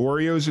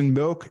 Oreos and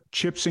milk,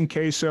 chips and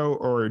queso,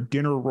 or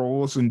dinner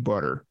rolls and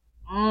butter?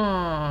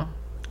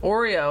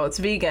 Oreo. It's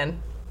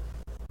vegan.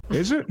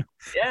 Is it?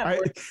 Yeah.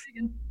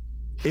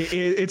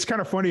 It's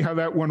kind of funny how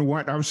that one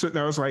went. I was sitting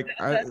there, I was like,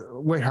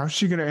 wait, how's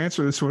she going to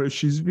answer this one if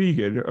she's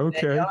vegan?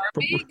 Okay. They are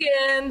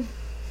vegan.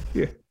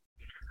 Yeah.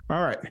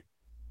 All right.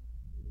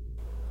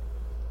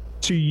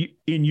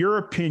 In your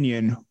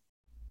opinion,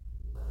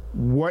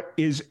 what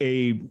is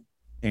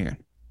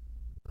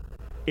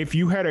if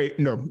you had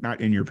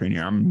not in your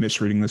opinion, I'm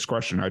misreading this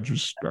question. I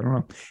don't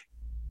know.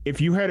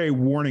 If you had a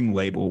warning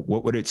label,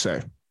 what would it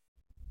say?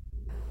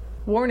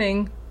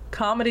 Warning,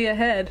 comedy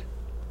ahead.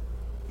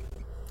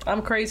 I'm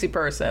a crazy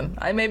person.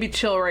 I may be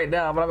chill right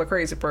now, but I'm a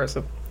crazy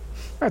person.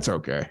 That's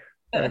okay.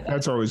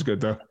 That's always good,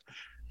 though.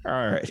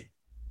 All right.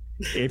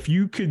 If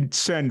you could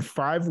send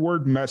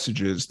 5-word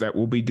messages that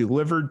will be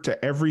delivered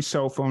to every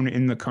cell phone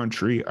in the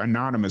country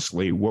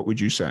anonymously, what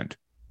would you send?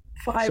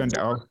 Send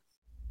a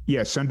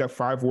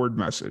 5-word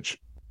message.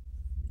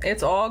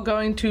 It's all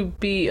going to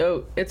be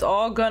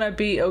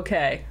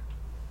okay.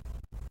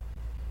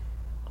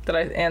 Did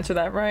I answer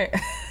that right?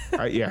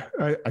 Yeah,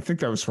 I think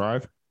that was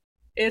 5.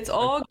 It's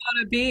all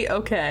gonna be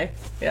okay.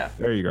 Yeah.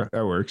 There you go.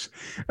 That works.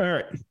 All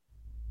right.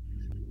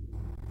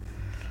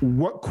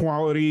 What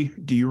quality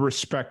do you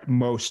respect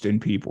most in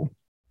people?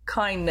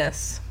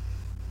 Kindness.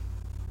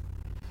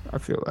 I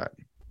feel that.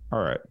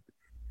 All right.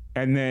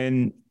 And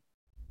then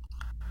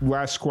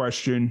last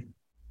question.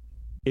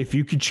 If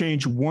you could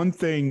change one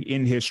thing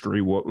in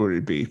history, what would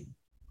it be?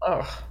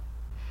 Oh,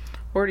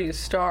 where do you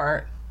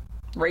start?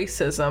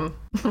 Racism.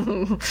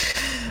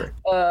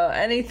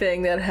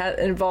 Anything that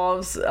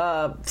involves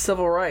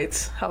civil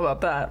rights. How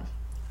about that?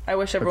 I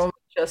wish everyone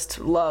would just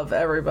love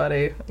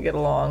everybody, get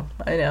along.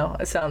 I know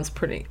it sounds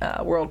pretty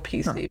world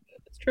peacey,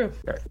 but it's true.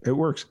 Yeah, it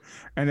works.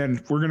 And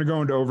then we're going to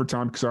go into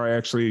overtime because I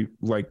actually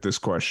like this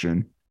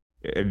question.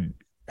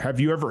 Have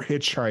you ever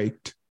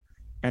hitchhiked?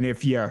 And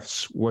if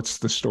yes, what's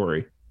the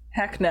story?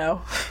 Heck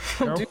no.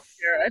 No?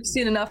 I've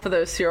seen enough of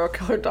those serial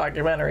killer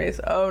documentaries.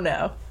 Oh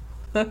no.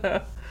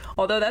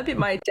 Although that'd be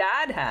my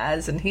dad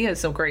has, and he has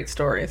some great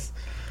stories.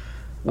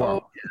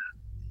 Wow. Oh,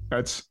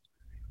 that's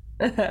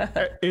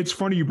it's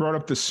funny you brought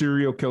up the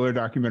serial killer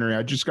documentary.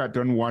 I just got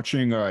done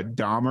watching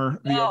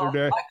Dahmer the other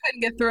day. I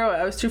couldn't get through it.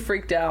 I was too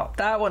freaked out.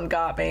 That one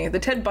got me. The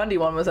Ted Bundy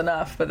one was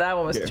enough, but that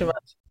one was too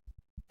much.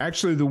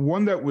 Actually, the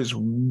one that was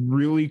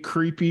really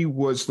creepy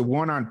was the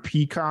one on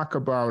Peacock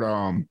about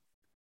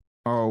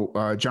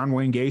John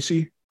Wayne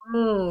Gacy.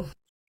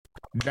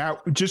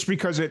 That just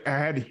because it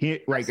had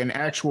hit like an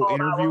actual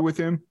interview with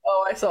him.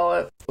 Oh, I saw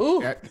it.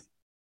 Ooh.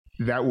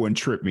 That one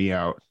tripped me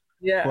out.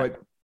 Yeah.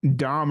 But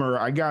Dahmer,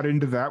 I got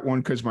into that one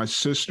because my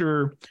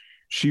sister,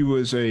 she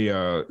was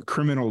a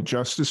criminal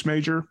justice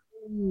major,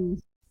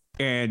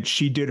 and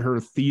she did her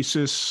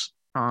thesis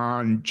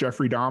on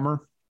Jeffrey Dahmer.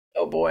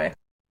 Oh boy.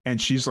 And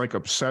she's like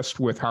obsessed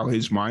with how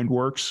his mind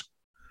works.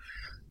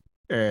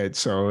 And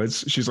so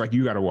she's like,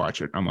 you got to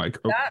watch it. I'm like,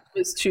 okay. That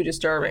was too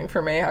disturbing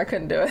for me. I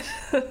couldn't do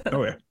it.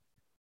 Oh yeah.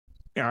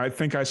 Yeah, I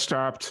think I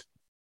stopped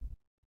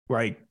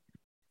like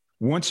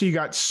once he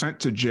got sent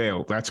to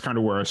jail. That's kind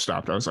of where I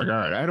stopped. I was like, all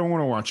right, I don't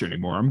want to watch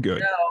anymore. I'm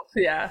good. No,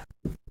 yeah,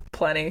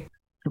 plenty.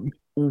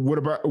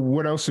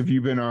 What else have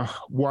you been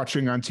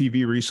watching on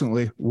TV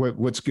recently?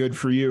 What's good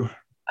for you?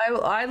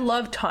 I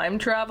love time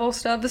travel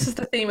stuff. This is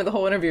the theme of the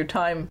whole interview,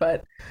 time.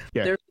 But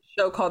there's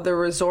a show called The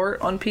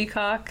Resort on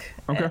Peacock.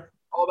 Okay.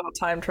 All about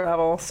time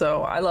travel.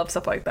 So I love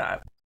stuff like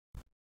that.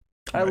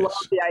 Nice. I love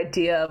the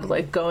idea of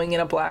like going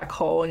in a black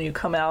hole and you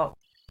come out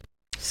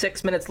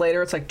 6 minutes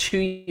later. It's like 2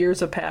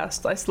 years have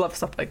passed. I love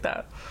stuff like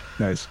that.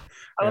 Nice.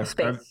 I love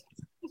space.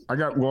 I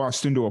got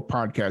lost into a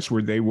podcast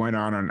where they went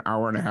on an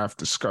 1.5-hour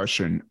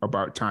discussion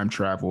about time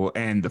travel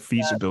and the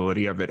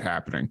feasibility of it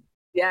happening.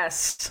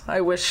 Yes.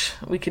 I wish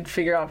we could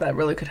figure out if that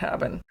really could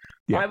happen.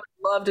 Yeah. I would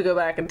love to go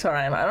back in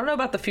time. I don't know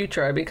about the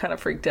future. I'd be kind of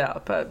freaked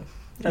out, but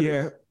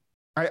yeah,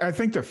 I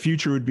think the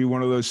future would be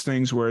one of those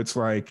things where it's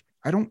like,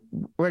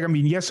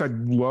 yes,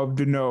 I'd love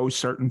to know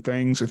certain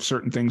things if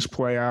certain things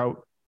play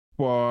out,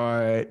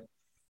 but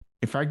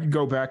if I could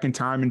go back in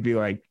time and be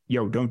like,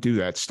 yo, don't do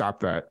that, stop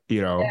that,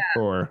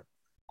 or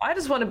I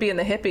just want to be in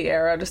the hippie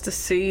era just to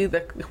see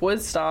the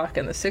Woodstock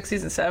in the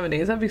 60s and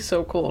 70s. That'd be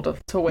so cool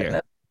to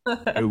witness.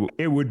 Yeah.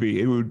 it would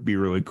be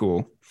really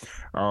cool.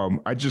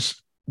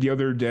 The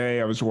other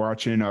day I was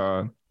watching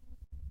The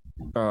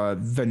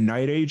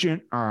Night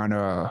Agent on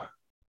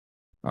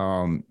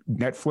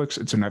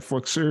Netflix. It's a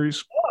Netflix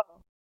series.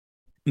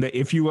 That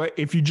if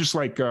you just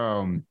like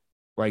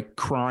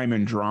crime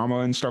and drama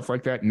and stuff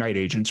like that, Night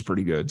Agent's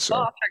pretty good. So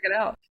I'll check it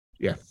out.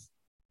 Yeah.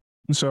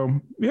 So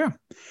yeah.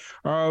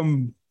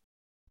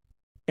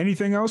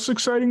 Anything else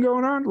exciting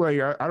going on? Like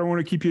I don't want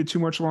to keep you too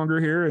much longer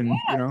here, and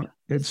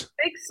it's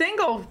big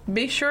single.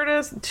 Be sure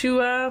to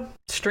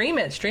stream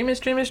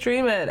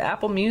it.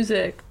 Apple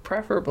Music,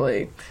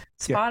 preferably.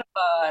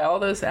 Spotify, all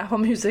those Apple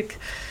Music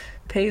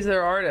pays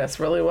their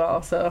artists really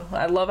well. So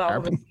I love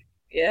Apple Music.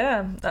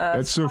 Yeah.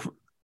 That's so.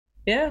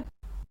 Yeah.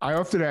 I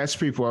often ask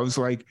people, I was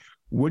like,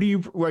 what do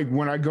you like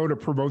when I go to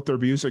promote their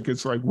music?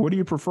 It's like, what do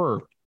you prefer?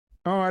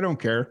 Oh, I don't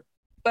care.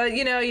 But,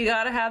 you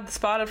got to have the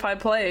Spotify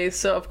plays.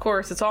 So, of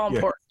course, it's all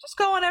important. Yeah. Just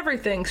go on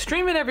everything.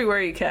 Stream it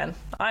everywhere you can.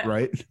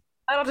 Right.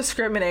 I don't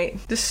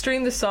discriminate. Just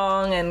stream the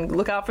song and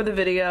look out for the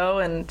video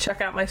and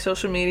check out my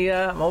social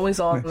media. I'm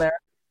always on there.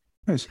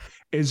 Nice.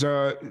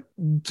 To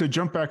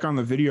jump back on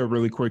the video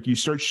really quick, you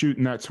start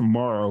shooting that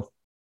tomorrow.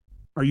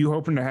 Are you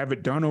hoping to have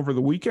it done over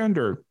the weekend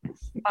or?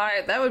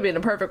 That would be in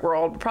a perfect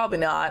world. Probably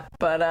not.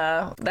 But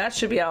that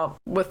should be out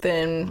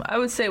within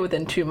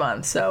 2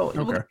 months. So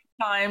okay.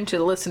 Time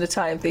to listen to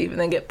Time Thief and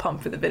then get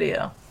pumped for the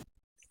video.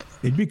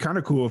 It'd be kind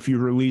of cool if you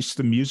released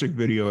the music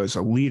video as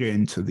a lead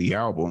into the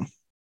album.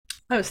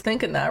 I was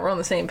thinking that we're on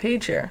the same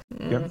page here.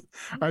 Yeah,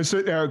 I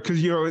said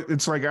because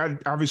it's like I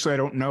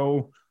don't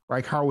know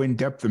like how in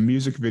depth the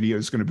music video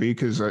is going to be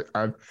because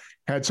I've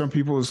had some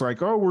people is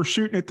like, oh, we're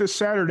shooting it this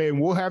Saturday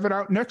and we'll have it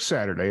out next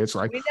Saturday. It's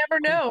like we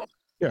never know.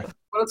 Yeah,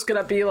 what it's going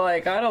to be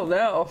like. I don't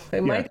know.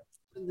 It might.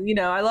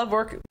 I love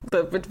work.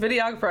 The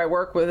videographer I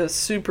work with is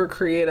super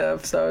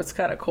creative, so it's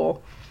kind of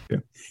cool. Yeah,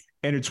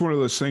 and it's one of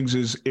those things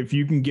is if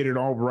you can get it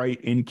all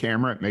right in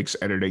camera, it makes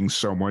editing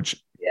so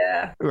much.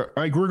 Yeah, like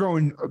I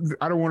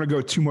don't want to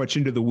go too much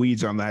into the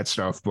weeds on that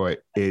stuff,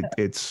 but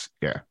it's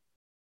yeah.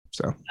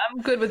 So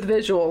I'm good with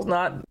visuals,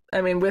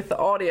 with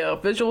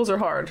audio. Visuals are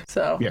hard.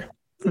 So yeah,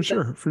 for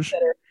sure.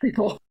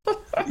 People.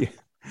 Yeah.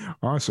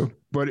 Awesome.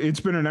 But it's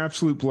been an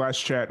absolute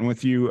blast chatting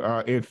with you.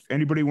 If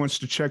anybody wants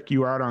to check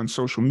you out on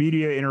social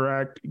media,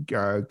 interact,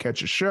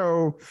 catch a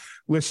show,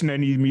 listen to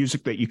any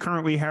music that you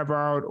currently have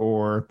out,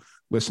 or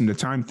listen to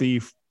Time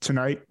Thief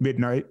tonight,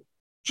 midnight,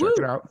 check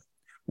it out.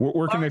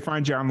 Where can they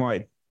find you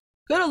online?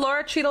 Go to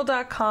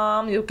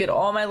lauracheadle.com. You'll get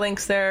all my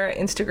links there.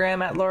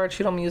 Instagram at Laura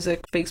Cheadle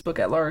Music, Facebook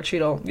at Laura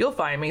Cheadle. You'll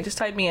find me. Just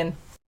type me in.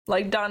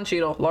 Like Don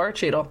Cheadle, Laura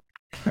Cheadle.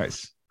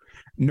 Nice.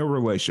 No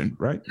relation,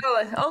 right?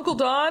 Uncle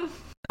Don.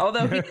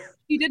 Although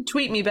he did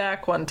tweet me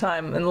back one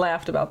time and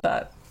laughed about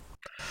that.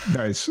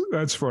 Nice.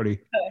 That's funny.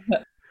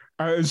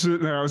 I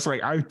was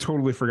like, I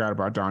totally forgot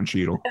about Don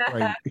Cheadle.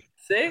 Like,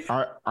 See?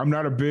 I'm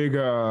not a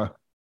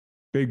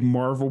big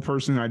Marvel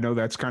person. I know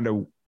that's kind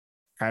of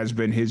has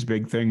been his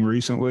big thing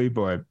recently,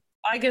 but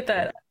I get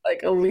that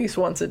like at least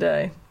once a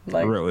day.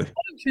 Like, really?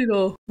 Don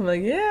Cheadle. I'm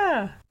like,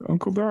 yeah.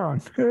 Uncle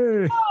Don.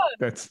 Hey.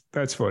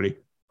 That's funny.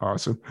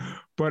 Awesome.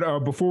 But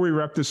before we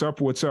wrap this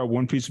up, what's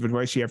one piece of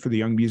advice you have for the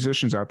young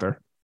musicians out there?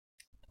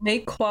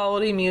 Make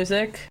quality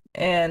music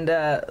and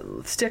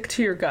stick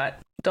to your gut.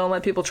 Don't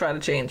let people try to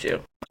change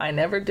you. I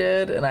never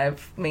did, and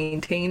I've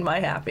maintained my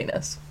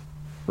happiness.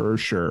 For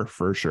sure.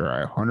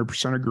 I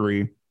 100%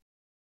 agree.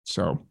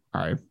 So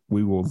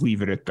we will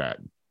leave it at that.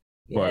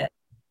 Yeah. But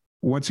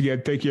once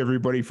again, thank you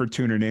everybody for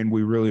tuning in.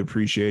 We really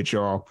appreciate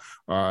y'all.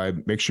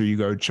 Make sure you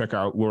go check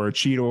out Laura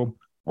Cheadle,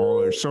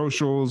 all her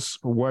socials,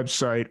 her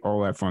website,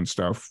 all that fun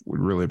stuff. We'd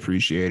really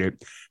appreciate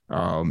it.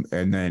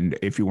 And then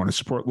if you want to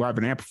support Live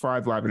and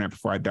Amplified,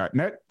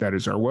 liveandamplified.net, that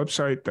is our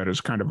website. That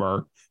is kind of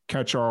our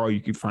catch-all.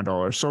 You can find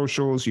all our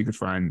socials. You can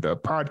find the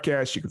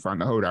podcast. You can find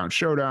the Hoedown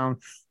Showdown,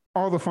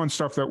 all the fun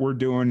stuff that we're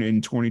doing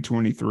in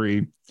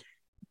 2023.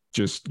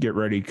 Just get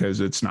ready because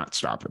it's not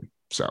stopping.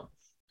 So,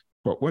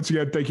 but once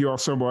again, thank you all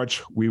so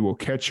much. We will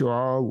catch you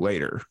all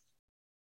later.